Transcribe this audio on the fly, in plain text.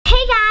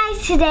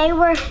guys, today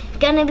we're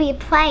gonna be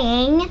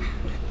playing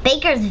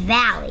Baker's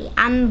Valley.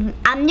 I'm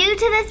new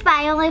to this, but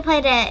I only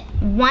played it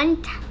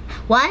once,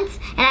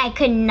 and I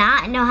could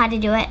not know how to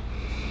do it.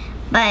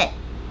 But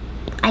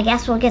I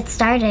guess we'll get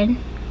started.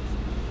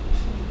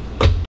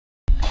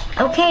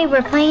 Okay,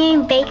 we're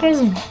playing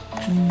Baker's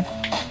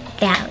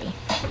Valley.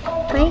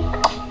 Play.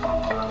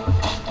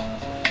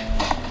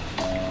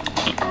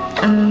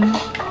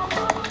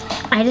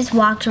 I just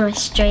walked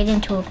straight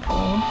into a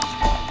pool.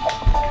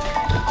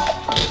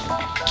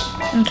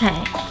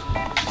 Okay.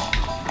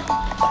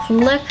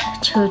 Click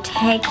to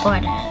take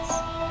orders.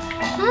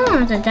 Oh,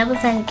 it's a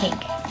double-sided cake.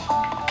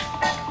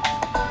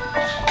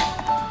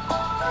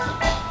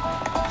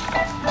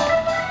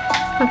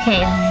 Okay,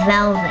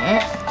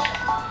 velvet.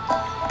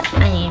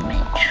 I need my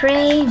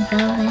tray,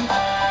 velvet.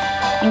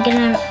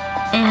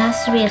 It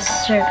has to be a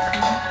circle.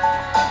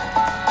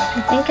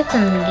 I think it's a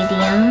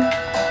medium.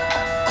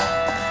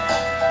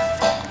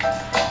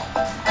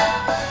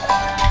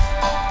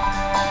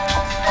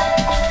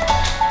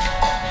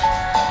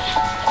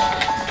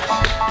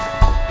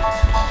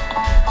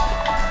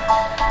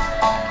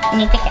 And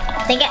you take it.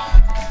 Take it.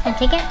 And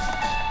take it.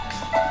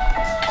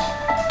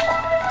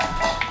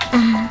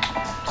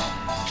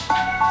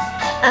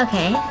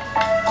 Okay.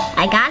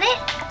 I got it.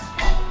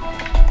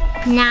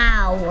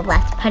 Now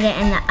let's put it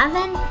in the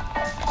oven.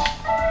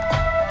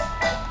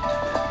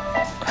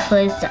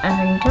 Close the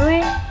oven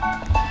door.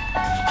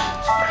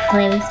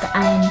 Close the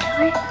oven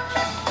door.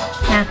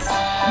 That's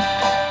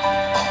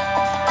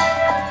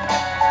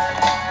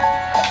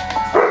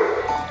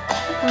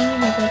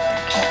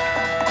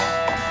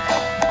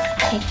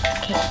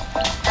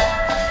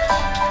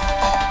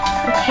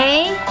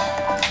okay.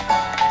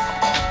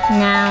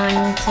 Now it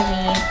needs to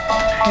be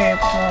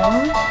purple.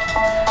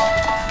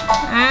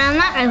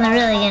 I'm not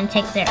really gonna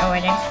take their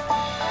order.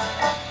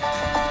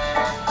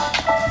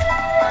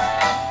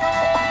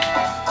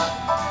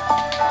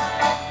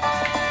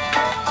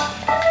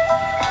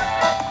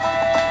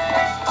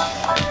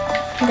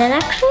 That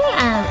actually,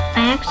 I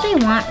actually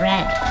want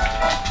red.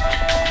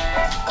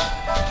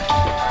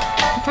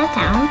 Put that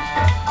down.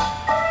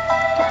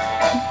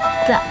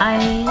 The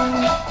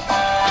iron.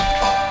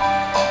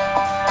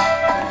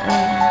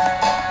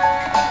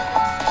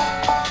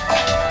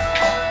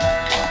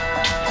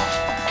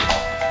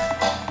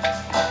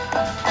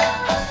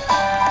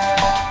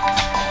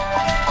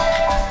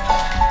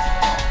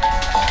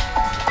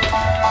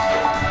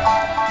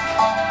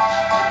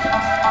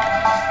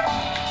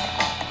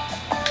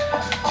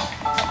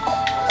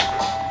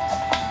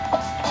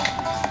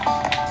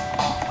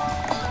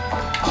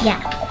 Yeah,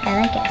 I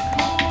like it.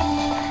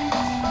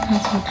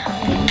 And some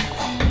toppings.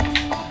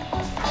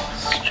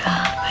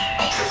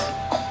 Strawberries.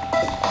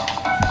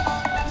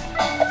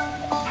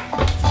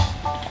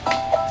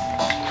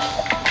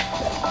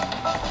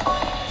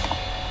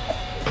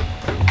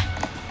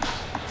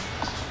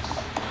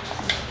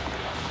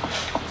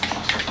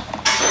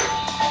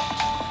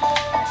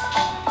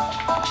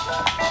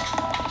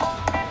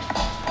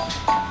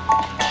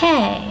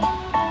 Okay.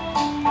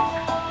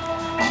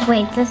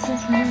 Wait, this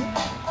isn't.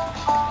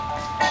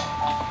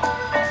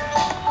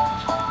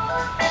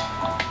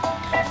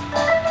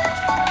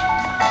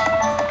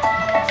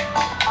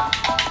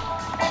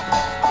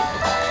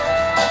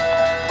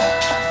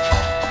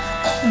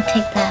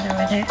 Take that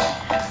order.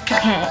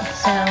 Okay,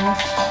 so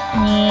I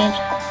need,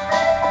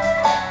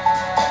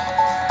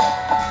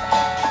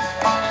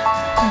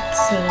 let's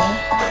see,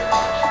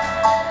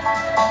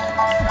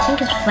 I think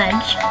it's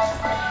fudge.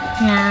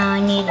 Now I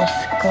need a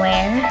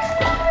square.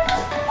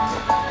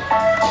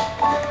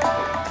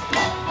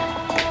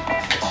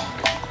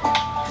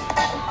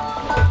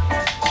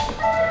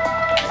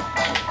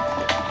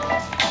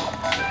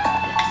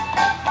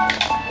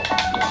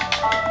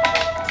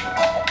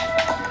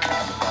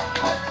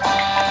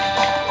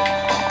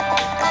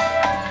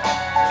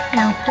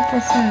 Put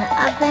this in the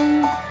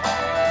oven.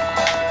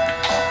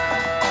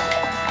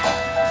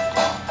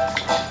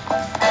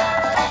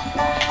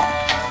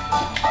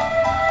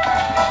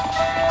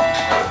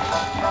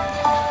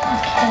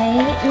 Okay,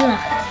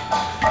 look.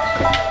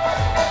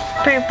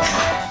 Purple.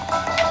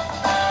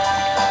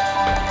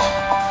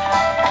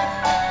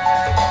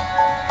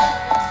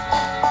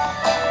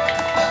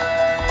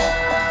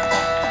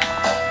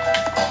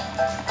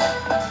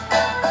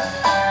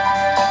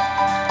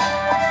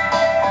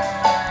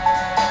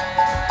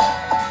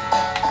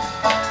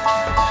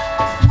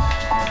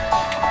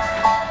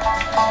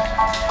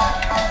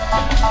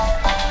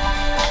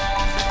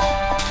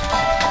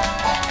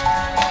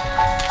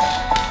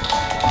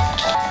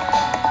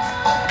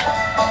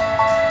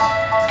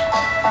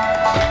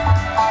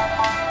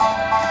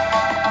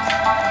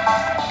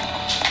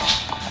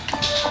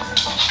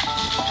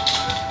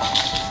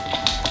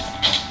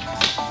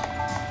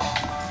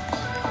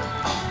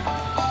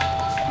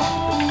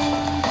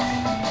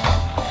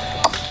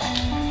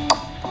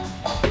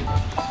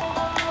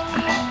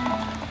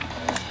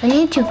 We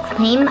need to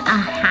claim a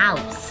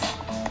house.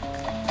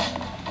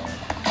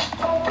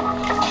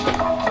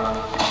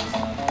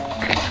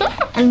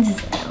 I'm just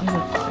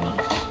funny.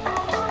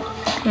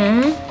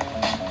 Huh?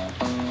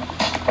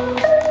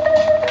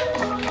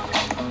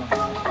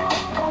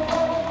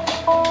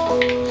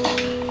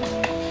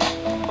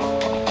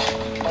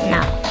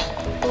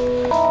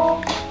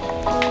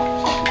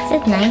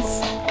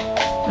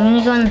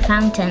 go in the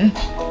fountain.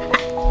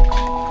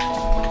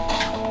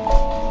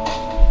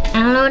 I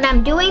don't know what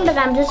I'm doing, but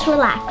I'm just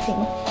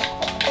relaxing.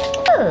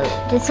 Ooh,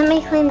 did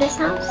somebody clean this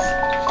house?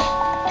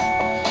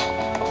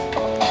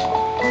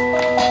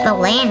 The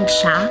land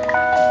shock.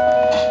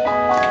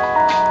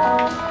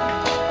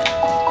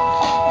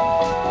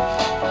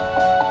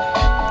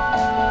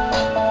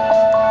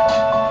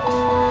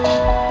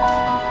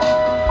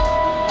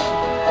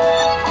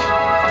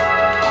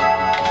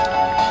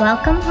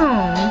 Welcome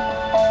home.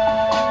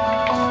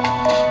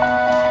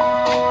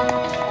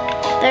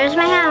 There's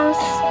my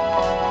house.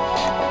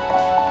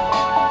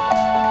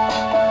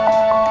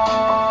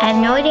 I have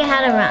no idea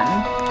how to run.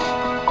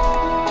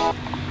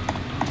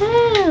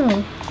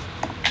 Ooh.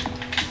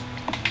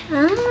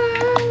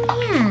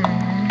 Yeah.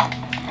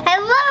 I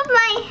love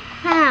my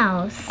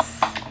house.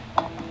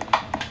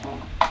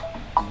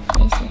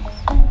 What is this?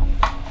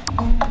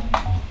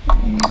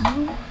 No.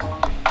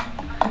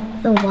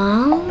 The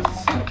walls,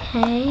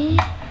 okay.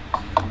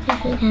 This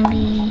is gonna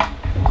be,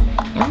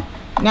 no,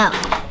 no,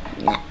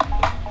 no.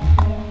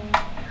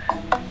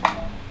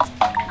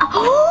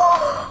 Oh!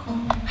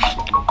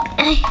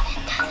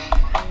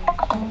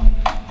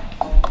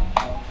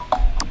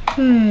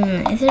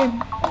 Is there a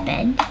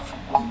bed?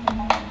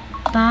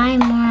 Buy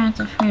more at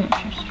the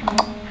furniture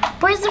store.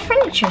 Where's the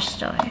furniture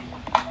store?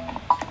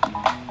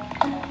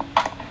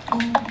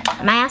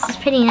 My house is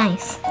pretty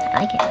nice. I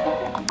like it.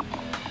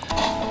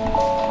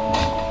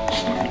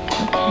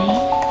 Okay.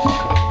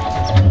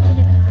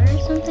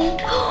 Something?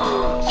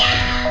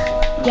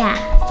 Yeah.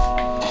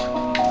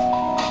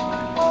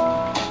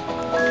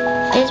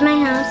 There's my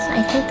house.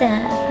 I think the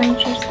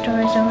furniture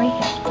store is over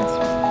here. This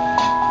one.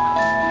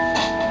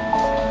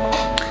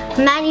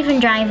 I'm not even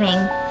driving.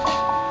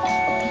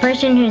 The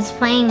person who's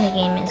playing the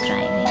game is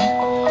driving.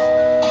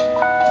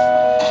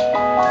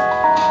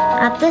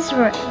 Up this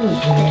road.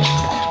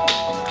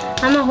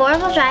 I'm a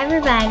horrible driver,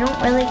 but I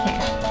don't really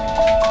care.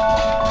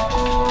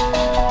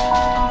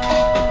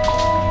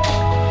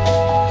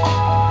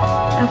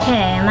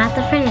 Okay, I'm at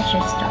the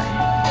furniture store.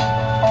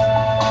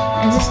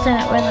 Is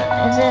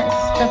this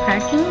the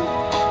parking?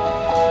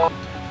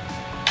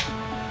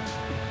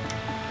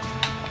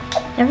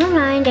 Never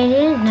mind, I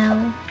didn't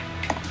know.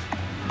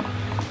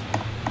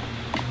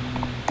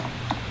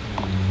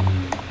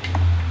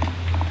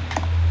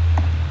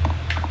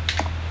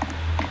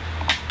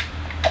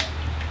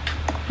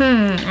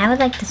 I would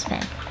like this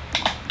bed.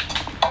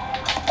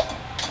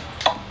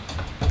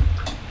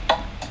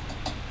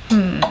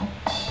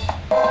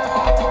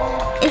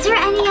 Is there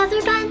any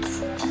other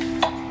beds?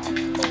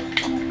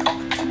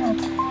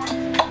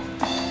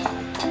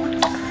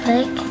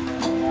 Click.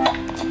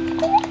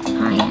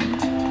 Oh yeah.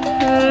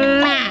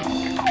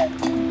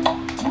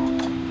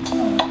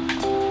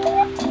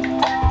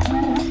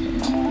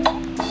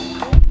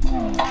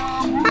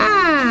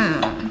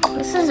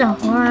 This is a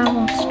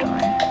horrible store.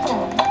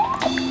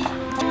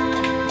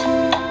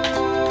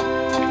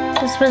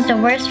 This was the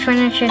worst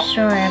furniture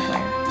store ever.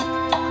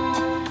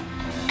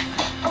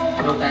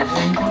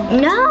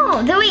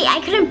 No, wait,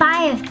 I couldn't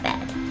buy a bed.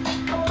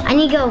 I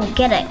need to go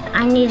get it.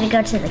 I need to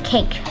go to the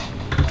cake.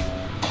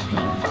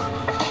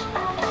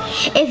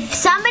 If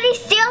somebody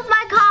steals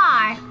my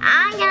car,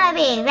 I'm gonna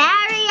be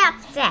very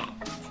upset.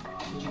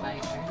 Did you buy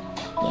a car?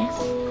 Yes.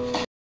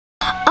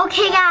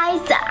 Okay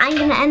guys, I'm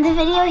gonna end the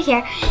video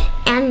here.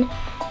 And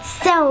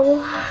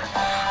so,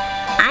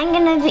 I'm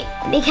gonna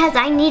because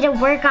I need to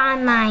work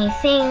on my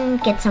thing,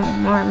 get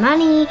some more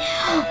money,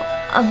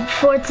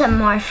 afford some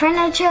more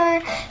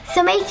furniture.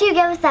 So make sure you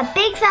give us a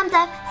big thumbs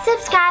up,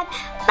 subscribe,